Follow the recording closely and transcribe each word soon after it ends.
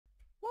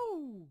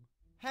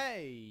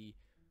Hey,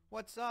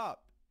 what's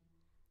up?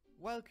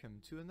 Welcome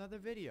to another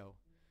video.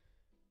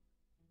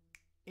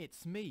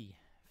 It's me,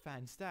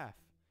 Fan Staff,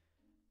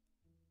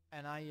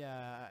 and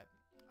I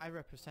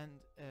represent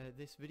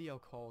this video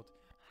called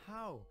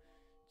How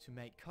to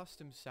Make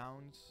Custom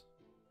Sounds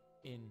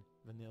in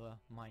Vanilla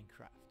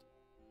Minecraft.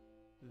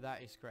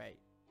 That is great.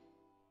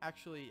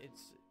 Actually,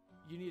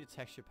 you need a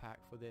texture pack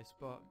for this,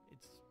 but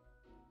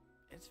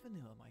it's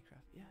Vanilla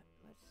Minecraft. Yeah,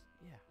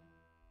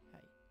 hey.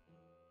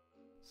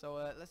 So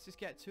let's just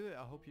get to it.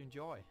 I hope you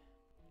enjoy.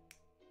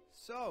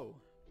 So,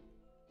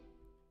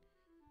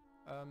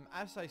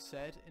 as I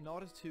said, in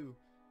order to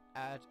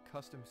add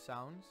custom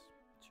sounds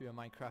to your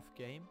Minecraft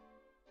game,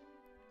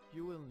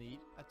 you will need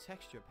a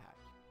texture pack.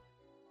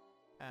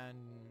 And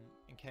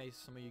in case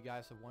some of you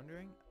guys are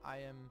wondering, I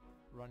am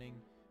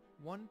running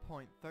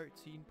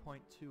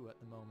 1.13.2 at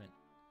the moment.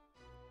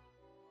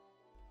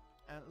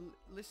 And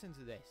listen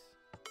to this.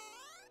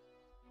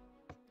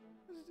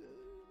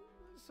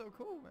 This is so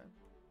cool, man.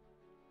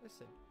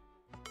 Listen.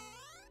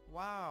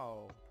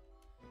 Wow.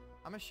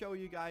 I'm gonna show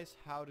you guys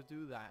how to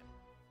do that.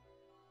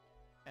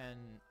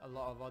 And a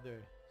lot of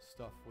other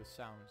stuff with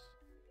sounds.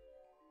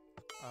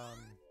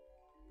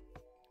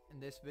 In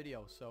this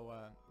video. So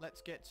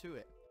let's get to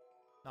it.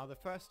 Now the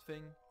first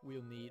thing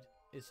we'll need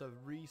is a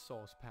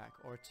resource pack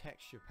or a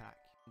texture pack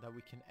that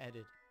we can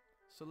edit.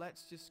 So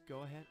let's just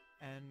go ahead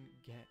and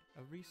get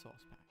a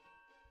resource pack.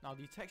 Now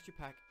the texture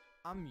pack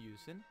I'm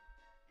using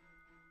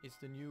is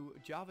the new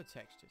Java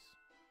textures,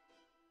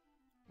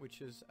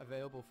 which is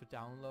available for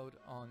download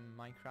on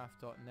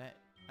minecraft.net,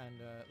 and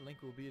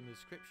link will be in the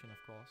description, of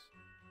course.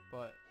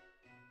 But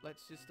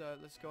let's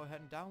go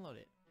ahead and download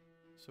it.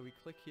 So we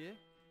click here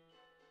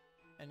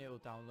and it will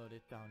download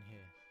it down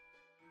here.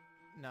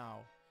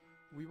 Now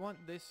we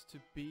want this to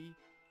be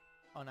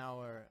on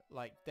our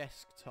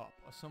desktop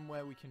or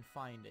somewhere we can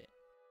find it.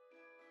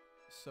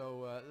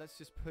 So let's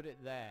just put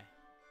it there.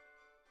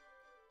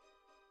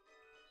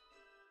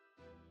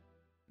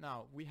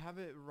 Now we have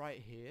it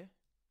right here.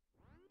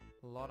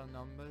 A lot of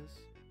numbers.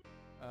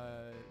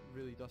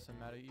 Really doesn't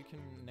matter. You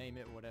can name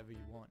it whatever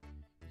you want.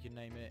 You can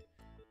name it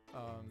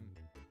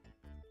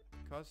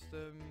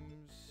custom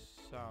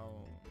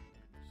sounds.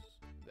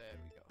 There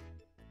we go.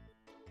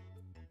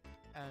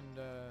 And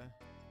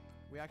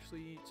we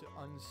actually need to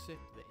unzip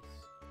this.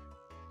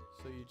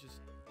 So you just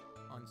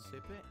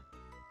unzip it.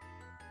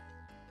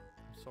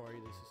 I'm sorry,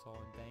 this is all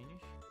in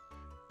Danish.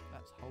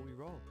 That's how we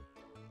roll.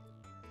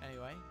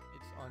 Anyway,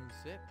 it's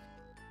unzipped,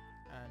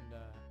 and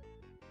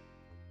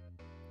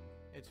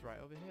it's right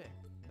over here.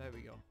 There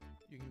we go.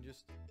 You can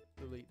just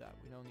delete that.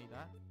 We don't need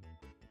that.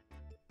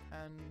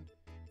 And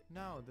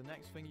now the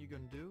next thing you're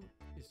gonna do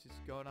is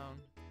just go down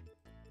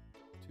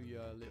to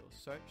your little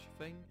search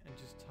thing and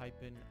just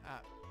type in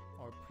app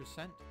or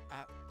percent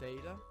app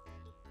data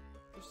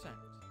percent.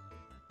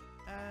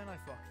 And I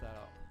fucked that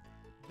up.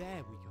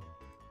 There we go.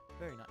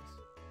 Very nice.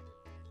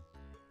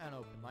 And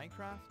open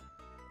Minecraft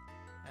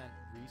and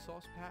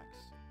resource packs.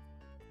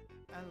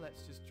 And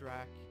let's just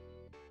drag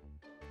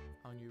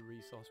our new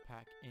resource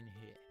pack in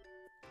here.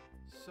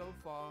 So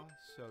far,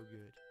 so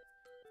good.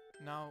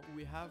 Now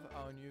we have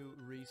our new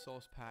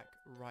resource pack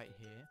right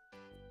here.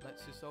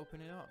 Let's just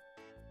open it up.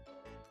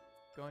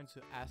 Go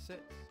into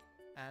assets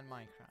and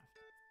Minecraft.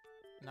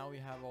 Now we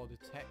have all the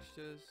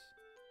textures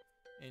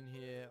in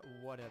here,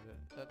 whatever.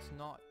 That's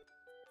not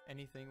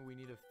anything we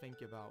need to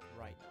think about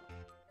right now.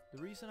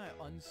 The reason I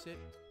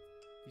unzipped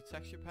the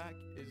texture pack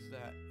is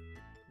that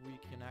we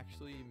can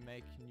actually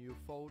make new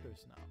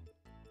folders now.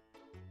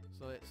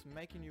 So let's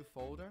make a new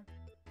folder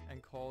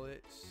and call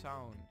it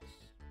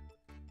sounds.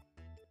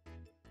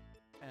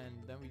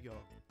 And then we go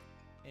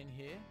in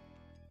here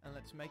and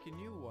let's make a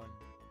new one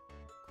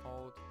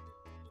called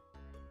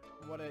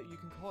you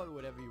can call it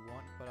whatever you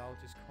want, but I'll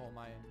just call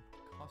mine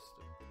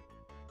custom.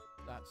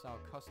 That's our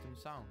custom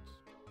sounds.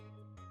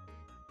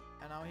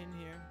 And now in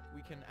here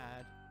we can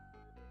add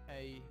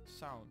a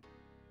sound.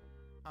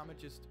 I'ma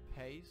just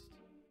paste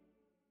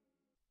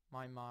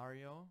my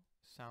Mario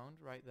sound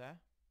right there.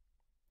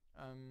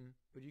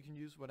 But you can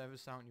use whatever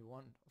sound you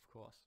want, of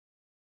course.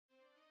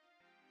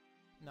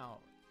 Now,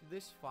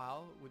 this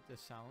file with the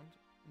sound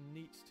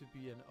needs to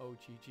be an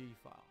OGG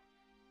file.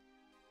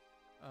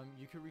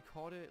 You can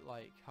record it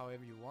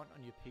however you want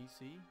on your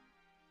PC,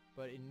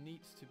 but it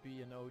needs to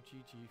be an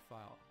OGG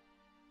file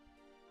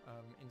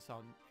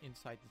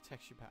inside the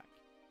texture pack.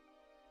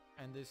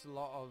 And there's a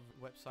lot of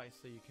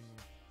websites that you can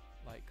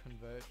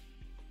convert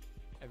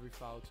every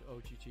file to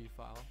OGG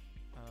file.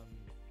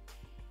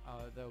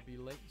 There will be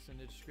links in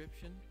the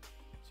description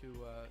to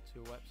a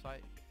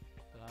website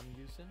that I'm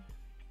using.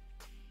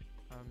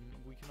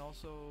 We can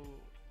also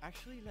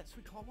actually let's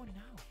record one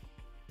now.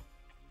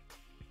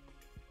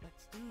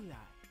 Let's do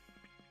that.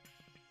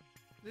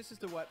 This is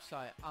the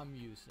website I'm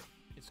using.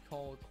 It's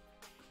called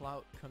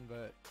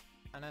CloudConvert,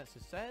 and as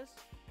it says,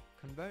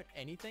 convert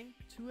anything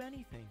to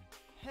anything.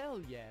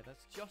 Hell yeah,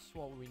 that's just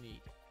what we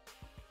need.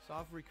 So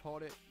I've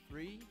recorded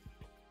 3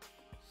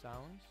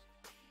 sounds.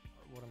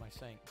 What am I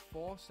saying?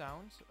 4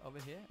 sounds over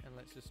here, and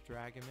let's just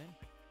drag them in.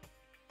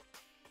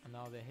 And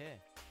now they're here.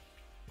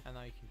 and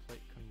now you can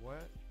click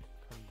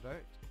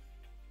convert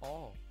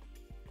all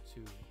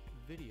to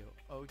video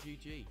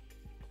OGG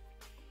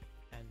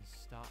and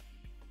start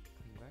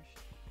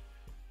conversion.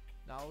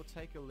 Now it will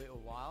take a little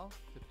while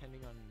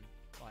depending on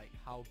like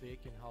how big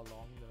and how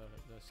long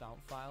the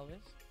sound file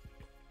is,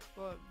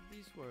 but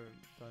these were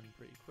done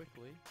pretty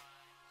quickly.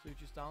 So you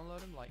just download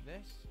them like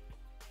this,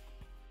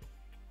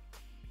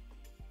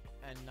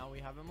 and now we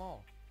have them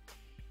all.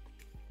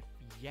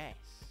 Yes.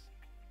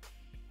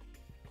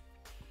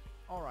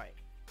 Alright,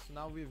 so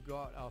now we've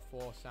got our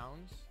 4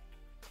 sounds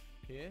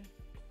here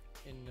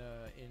in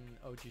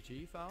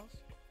OGG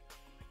files,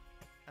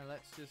 and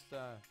let's just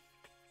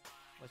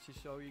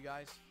show you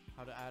guys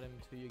how to add them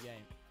to your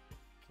game.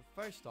 So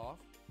first off,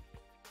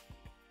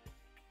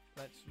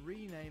 let's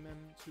rename them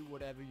to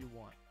whatever you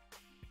want.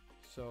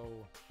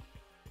 So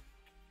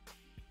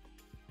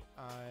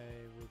I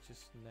will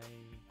just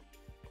name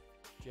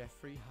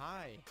Jeffrey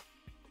High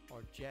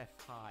or Jeff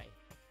High.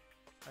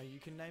 You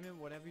can name it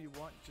whatever you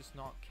want, just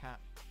not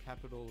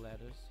capital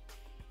letters.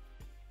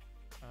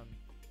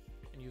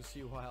 And you'll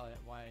see why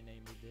I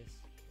named it this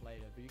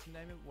later. But you can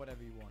name it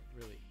whatever you want,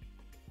 really.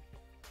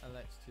 And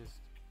let's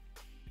just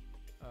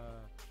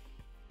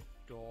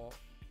door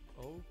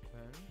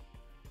open.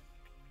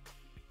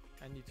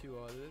 And the 2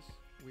 others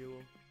we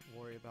will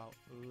worry about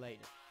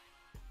later.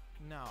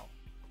 Now,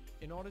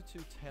 in order to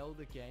tell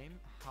the game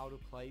how to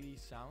play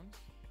these sounds,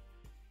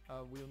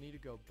 we'll need to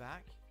go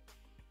back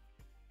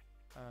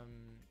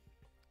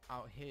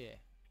out here,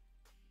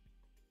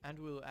 and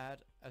we'll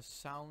add a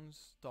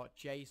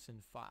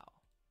sounds.json file.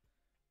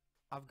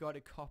 I've got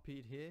it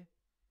copied here.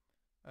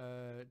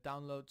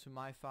 Download to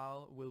my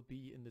file will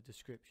be in the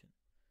description.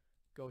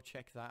 Go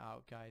check that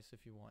out, guys,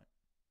 if you want.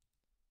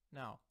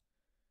 Now,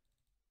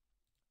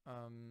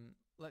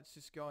 let's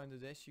just go into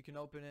this. You can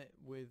open it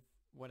with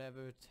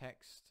whatever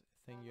text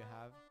thing you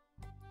have,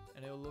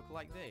 and it'll look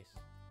like this.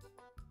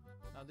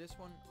 Now this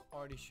one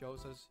already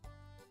shows us,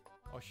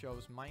 or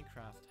shows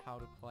Minecraft how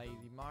to play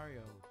the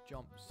Mario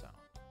jump sound.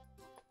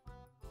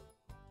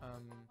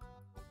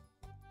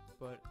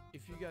 But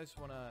if you guys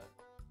want to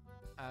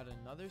add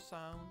another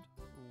sound,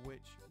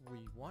 which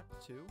we want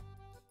to,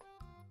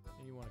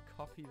 and you want to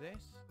copy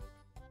this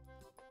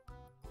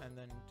and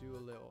then do a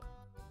little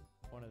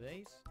one of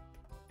these,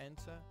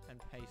 enter and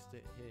paste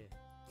it here.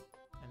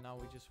 And now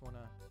we just want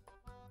to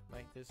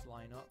make this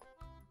line up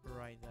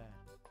right there.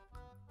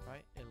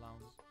 Right? It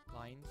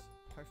lines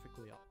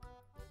perfectly up.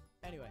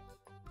 Anyway,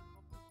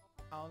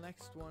 our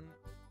next one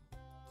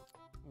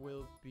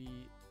will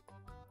be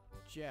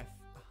Jeff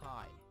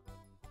High.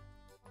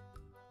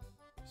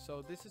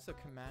 So this is a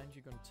command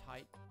you're going to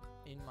type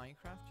in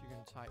Minecraft. You're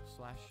going to type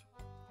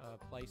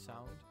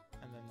 /playsound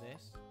and then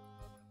this.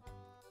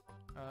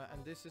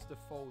 And this is the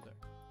folder.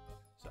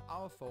 So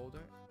our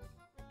folder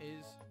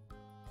is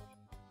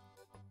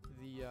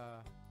the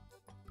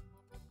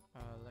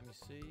let me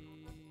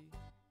see.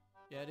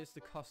 Yeah, it is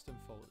the custom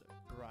folder,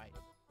 right?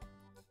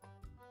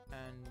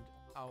 And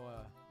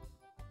our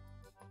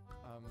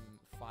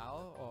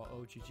file or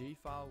OGG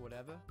file,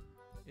 whatever,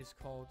 is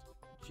called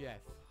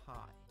Jeff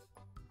High.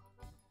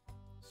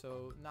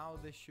 So now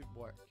this should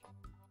work.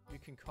 You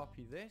can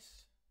copy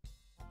this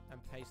and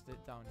paste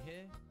it down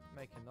here.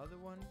 Make another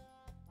one.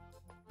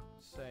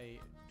 Say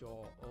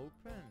door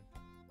open.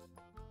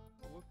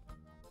 Whoop.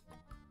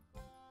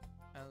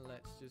 And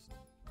let's just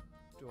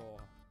door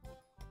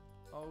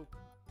open.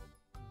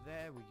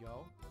 There we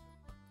go.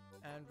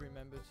 And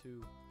remember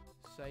to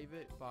save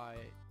it by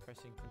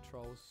pressing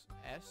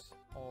Ctrl+S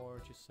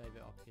or just save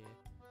it up here.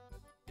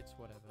 It's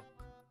whatever.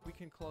 We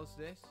can close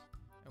this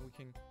and we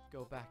can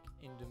go back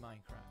into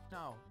Minecraft.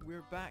 Now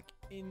we're back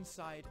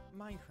inside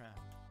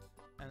Minecraft,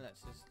 and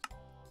let's just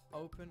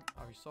open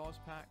our resource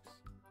packs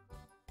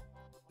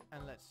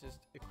and let's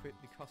just equip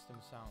the custom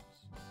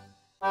sounds.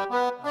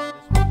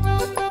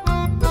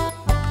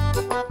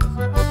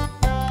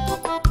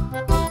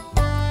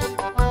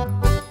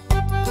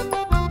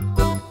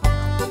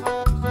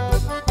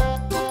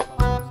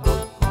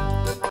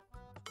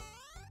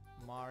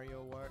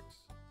 Mario works.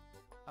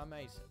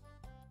 Amazing.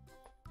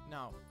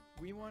 Now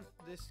we want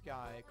this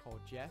guy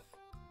called Jeff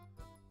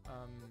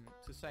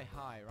to say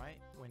hi, right,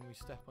 when we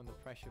step on the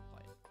pressure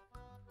plate.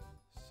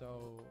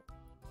 So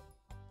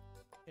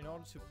in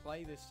order to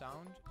play this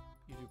sound,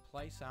 you do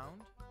play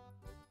sound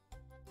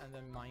and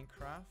then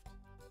Minecraft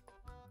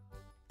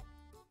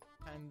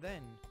and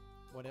then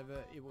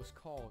whatever it was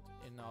called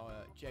in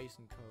our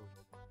JSON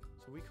code.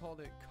 So we called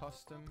it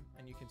custom,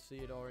 and you can see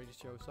it already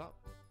shows up,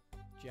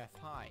 Jeff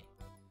High.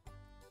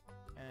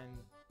 And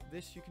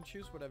this you can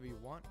choose whatever you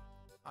want.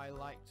 I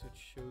like to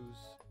choose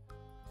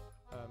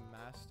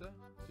master,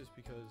 just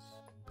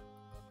because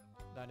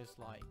that is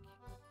like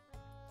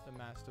the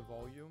master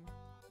volume,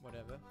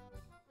 whatever.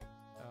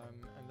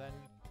 And then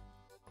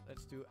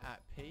let's do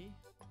 @p,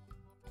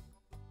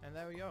 and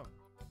there we go.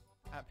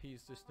 @p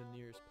is just the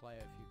nearest player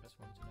if you guys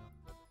want to know.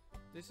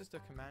 This is the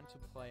command to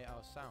play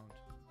our sound.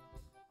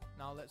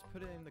 Now let's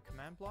put it in the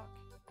command block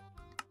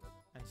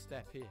and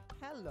step here.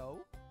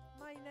 Hello,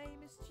 my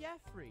name is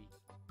Jeffrey.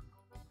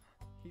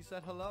 He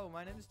said hello,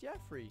 my name is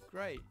Jeffrey.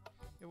 Great.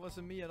 It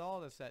wasn't me at all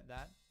that said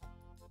that.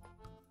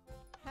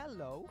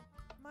 Hello.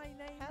 My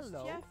name is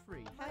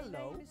Jeffrey.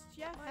 Hello. My name is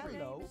Jeffrey.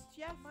 Hello.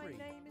 My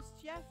name is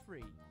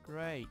Jeffrey.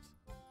 Great.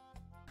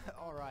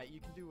 Alright, you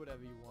can do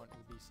whatever you want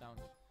with these sounds.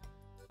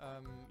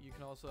 You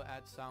can also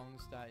add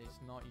sounds that is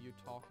not you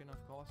talking,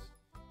 of course.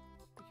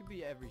 It can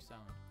be every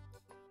sound.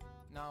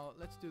 Now,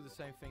 let's do the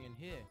same thing in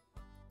here.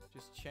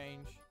 Just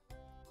change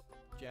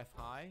Jeff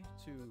High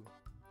to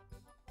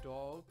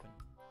door open.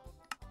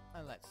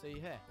 And let's see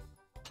here.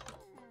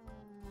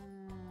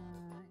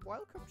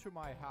 Welcome to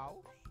my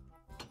house.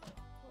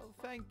 Well,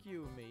 thank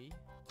you, me.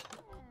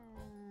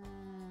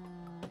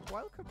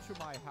 Welcome to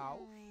my house.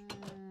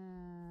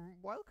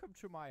 Welcome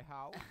to my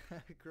house.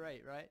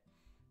 Great, right?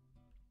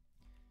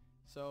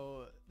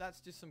 So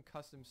that's just some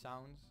custom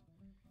sounds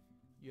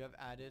you have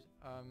added.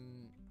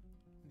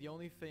 The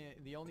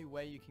only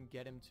way you can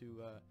get him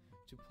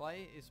to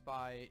play is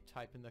by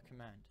typing the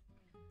command.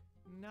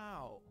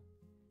 Now,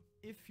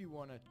 if you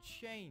want to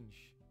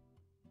change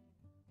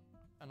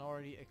an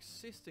already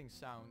existing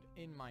sound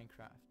in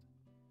Minecraft,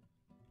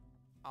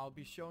 I'll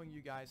be showing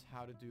you guys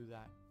how to do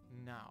that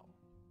now.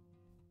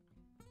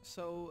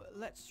 So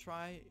let's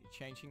try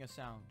changing a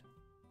sound.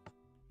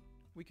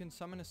 We can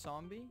summon a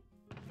zombie,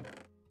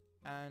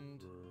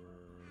 and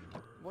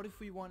what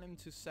if we want him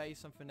to say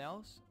something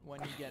else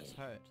when he gets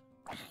hurt?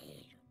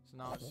 So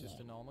now it's just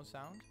a normal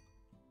sound,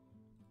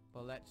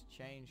 but let's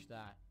change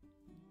that.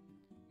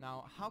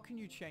 Now, how can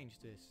you change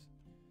this?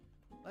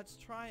 Let's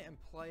try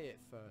and play it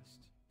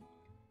first.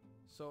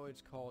 So it's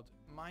called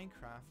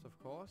Minecraft, of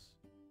course,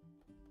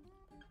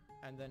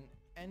 and then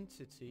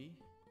entity,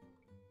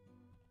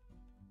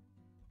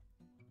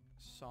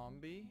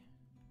 zombie,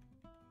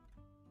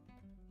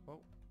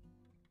 oh,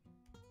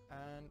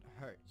 and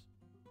hurt.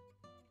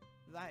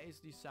 That is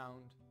the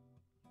sound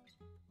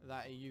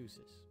that it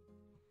uses.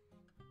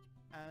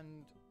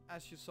 And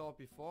as you saw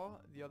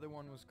before, the other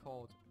one was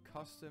called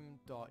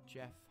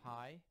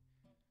custom.jeffhigh.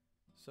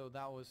 So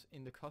that was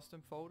in the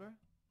custom folder.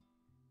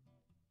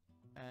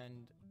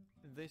 And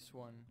this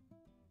one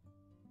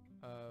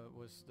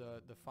was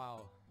the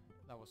file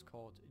that was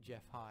called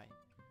Jeff High.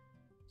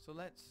 So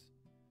let's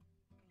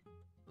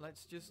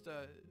just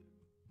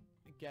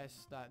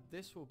guess that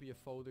this will be a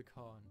folder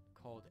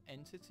called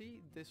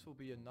entity. This will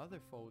be another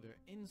folder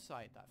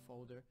inside that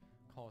folder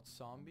called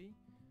zombie,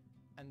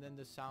 and then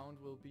the sound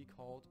will be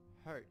called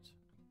hurt.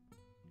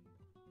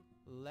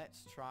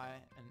 Let's try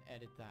and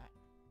edit that.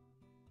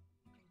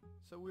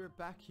 So we're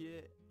back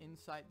here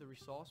inside the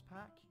resource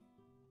pack,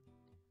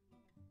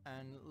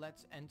 and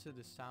let's enter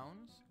the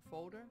sounds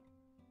folder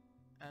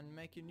and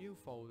make a new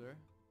folder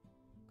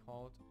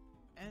called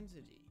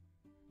entity.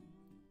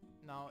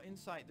 Now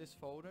inside this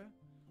folder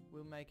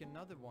we'll make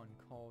another one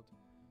called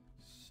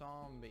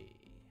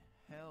zombie.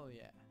 Hell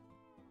yeah.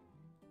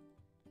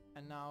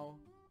 And now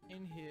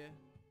in here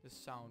the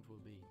sound will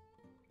be.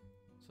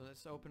 So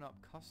let's open up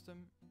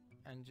custom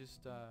and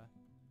just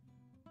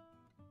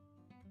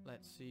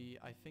let's see,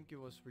 I think it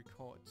was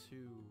record 2.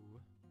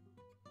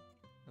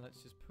 And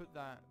let's just put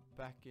that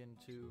back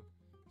into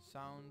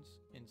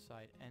sounds,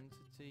 inside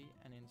entity,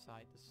 and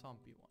inside the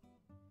zombie one.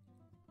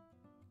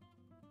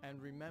 And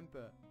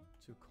remember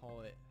to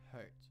call it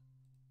hurt.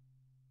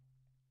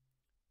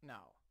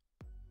 Now,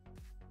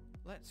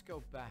 let's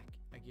go back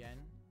again,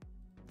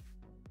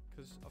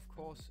 because of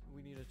course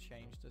we need to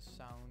change the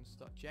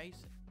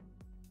sounds.json.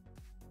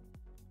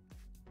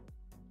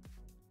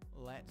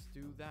 Let's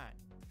do that.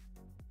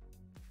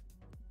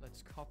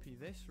 Let's copy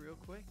this real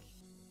quick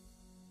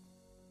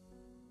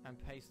and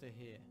paste it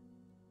here.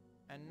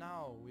 And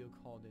now we'll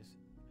call this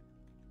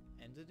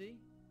entity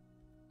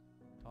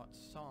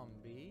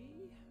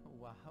 .zombie,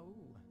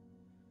 wahoo,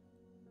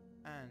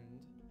 and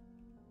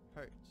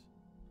hurt.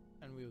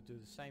 And we'll do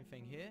the same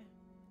thing here.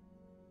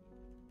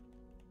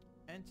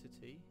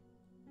 Entity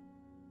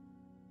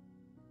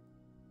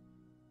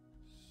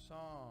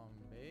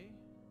zombie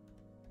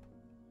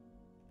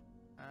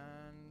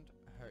and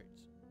hurt.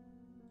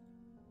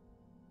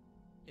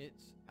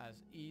 It's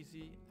as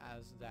easy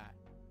as that.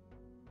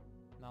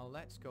 Now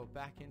let's go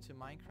back into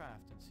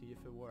Minecraft and see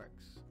if it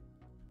works.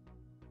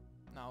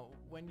 Now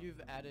when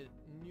you've added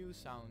new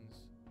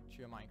sounds to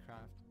your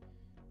Minecraft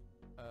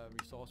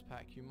resource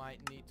pack, you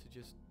might need to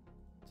just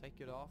take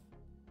it off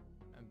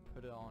and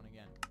put it on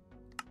again,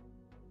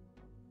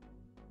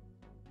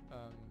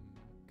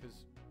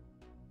 because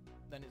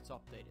then it's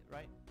updated,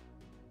 right?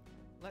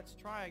 Let's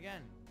try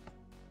again.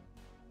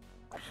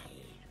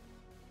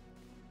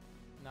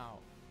 Now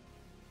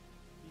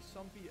the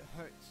zombie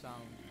hurt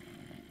sound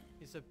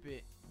is a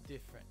bit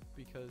different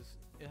because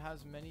it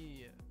has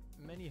many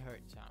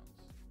hurt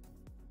sounds.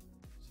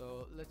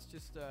 So let's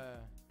just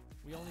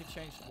we only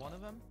changed one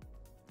of them.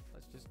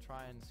 Let's just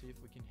try and see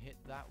if we can hit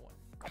that one.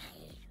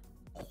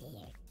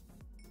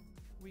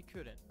 We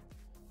couldn't.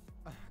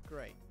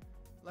 Great.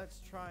 Let's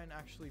try and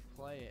actually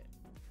play it.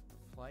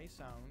 Play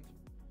sound,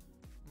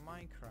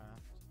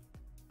 Minecraft,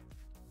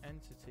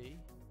 entity,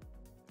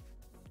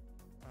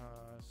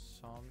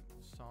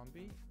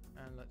 zombie,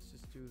 and let's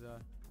just do the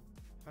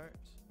Hurt.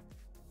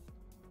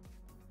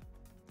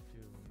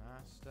 Do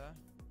master.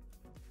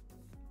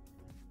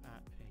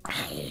 At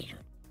page.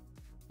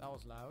 That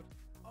was loud.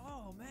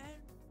 Oh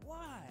man,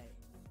 why?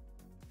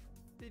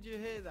 Did you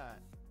hear that?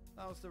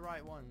 That was the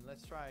right one.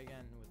 Let's try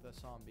again with the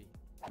zombie.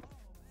 Oh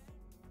man,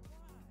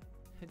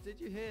 why? Did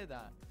you hear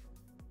that?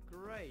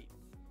 Great.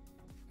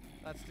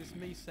 That's just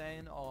me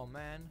saying, oh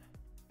man.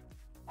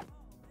 Oh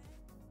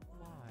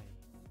man,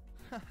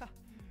 Why?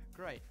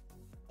 Great.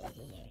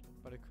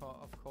 But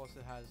of course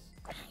it has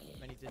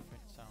many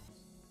different sounds.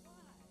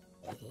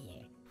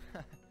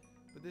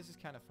 But this is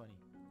kind of funny.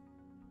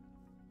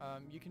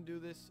 You can do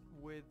this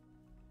with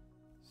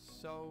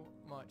so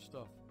much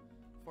stuff.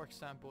 For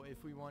example,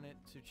 if we wanted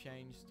to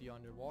change the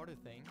underwater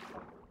thing,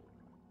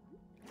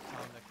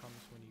 sound that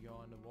comes when you go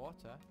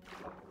underwater,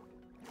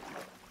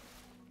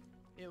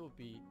 it will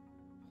be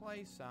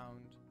play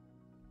sound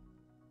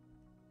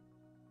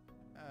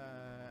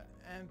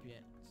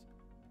ambient,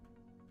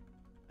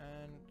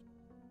 and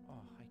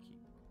I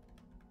keep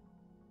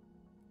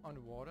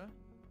underwater,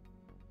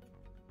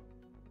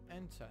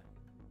 enter.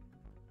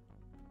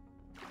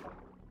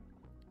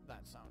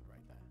 That sound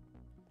right there.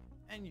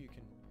 And you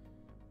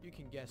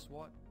can guess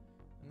what?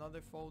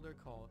 Another folder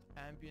called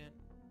ambient,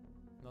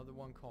 another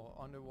one called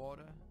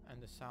underwater,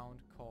 and the sound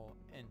called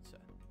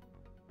enter.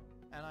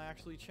 And I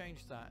actually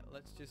changed that.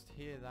 Let's just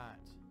hear that.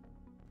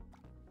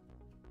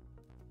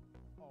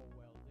 oh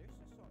well, this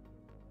is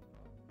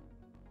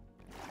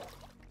something.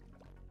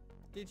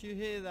 Did you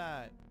hear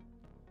that?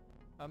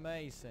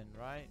 Amazing,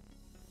 right?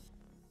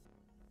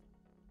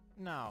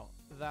 Now,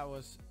 that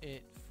was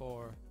it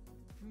for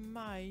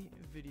my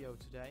video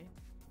today.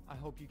 I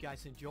hope you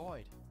guys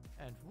enjoyed,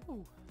 and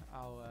woo,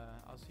 I'll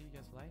see you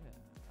guys later.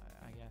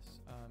 I guess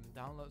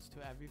downloads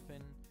to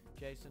everything,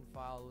 JSON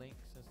file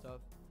links and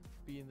stuff,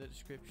 be in the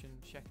description.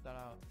 Check that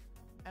out.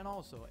 And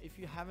also, if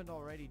you haven't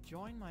already,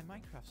 join my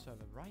Minecraft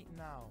server right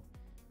now.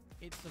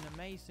 It's an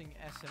amazing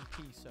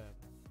SMP server,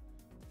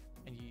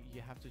 and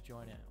you have to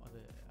join it. Or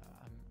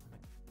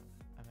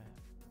I'm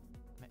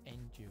a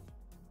end you.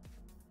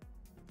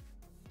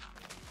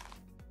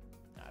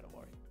 Nah, don't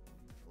worry.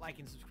 Like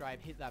and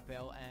subscribe, hit that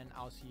bell, and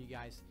I'll see you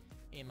guys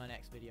in my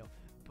next video.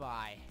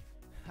 Bye.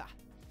 Ha.